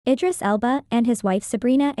Idris Elba and his wife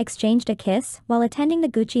Sabrina exchanged a kiss while attending the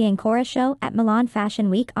Gucci Ancora show at Milan Fashion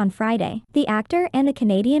Week on Friday. The actor and the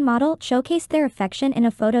Canadian model showcased their affection in a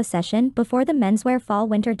photo session before the menswear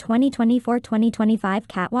Fall-Winter 2024-2025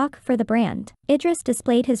 catwalk for the brand. Idris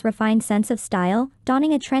displayed his refined sense of style,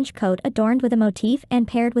 donning a trench coat adorned with a motif and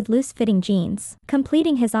paired with loose-fitting jeans.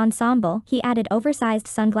 Completing his ensemble, he added oversized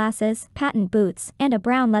sunglasses, patent boots, and a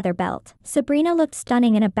brown leather belt. Sabrina looked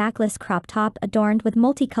stunning in a backless crop top adorned with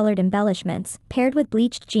multicolored embellishments, paired with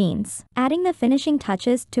bleached jeans. Adding the finishing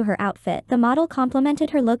touches to her outfit, the model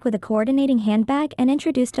complemented her look with a coordinating handbag and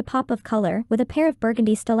introduced a pop of color with a pair of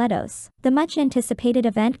burgundy stilettos. The much-anticipated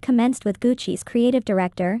event commenced with Gucci's creative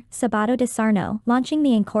director, Sabato De Sarno, launching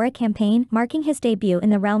the Ancora campaign, marking his debut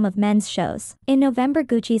in the realm of men's shows. In November,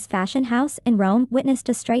 Gucci's fashion house in Rome witnessed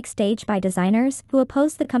a strike staged by designers who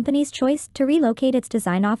opposed the company's choice to relocate its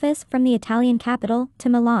design office from the Italian capital to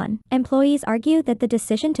Milan. Employees argue that the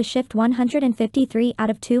decision to shift 153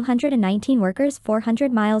 out of 219 workers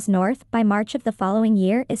 400 miles north by March of the following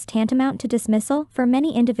year is tantamount to dismissal for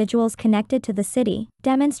many individuals connected to the city.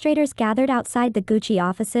 Demonstrators gathered outside the Gucci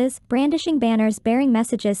offices, brandishing banners bearing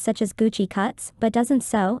messages such as "Gucci cuts, but doesn't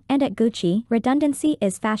sew," and "At Gucci, redundancy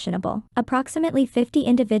is fashionable." Approximately 50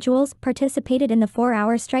 individuals participated in the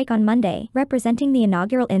 4-hour strike on Monday, representing the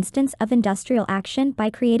inaugural instance of industrial action by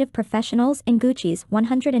creative professionals in Gucci's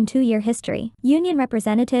 102-year history. Union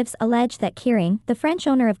representatives allege that Kering, the French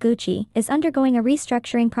owner of Gucci, is undergoing a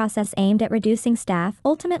restructuring process aimed at reducing staff,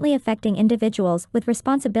 ultimately affecting individuals with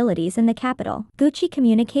responsibilities in the capital. Gucci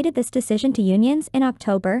communicated this decision to unions in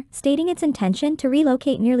October, stating its intention to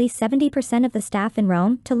relocate nearly 70% of the staff in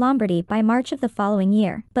Rome to Lombardy by March of the following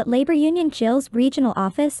year. But labor union CGIL's regional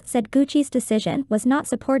office said Gucci's decision was not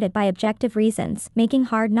supported by objective reasons, making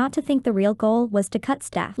hard not to think the real goal was to cut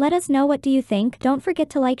staff. Let us know what do you think. Don't forget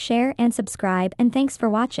to like, share, and subscribe, and thanks for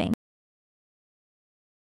watching.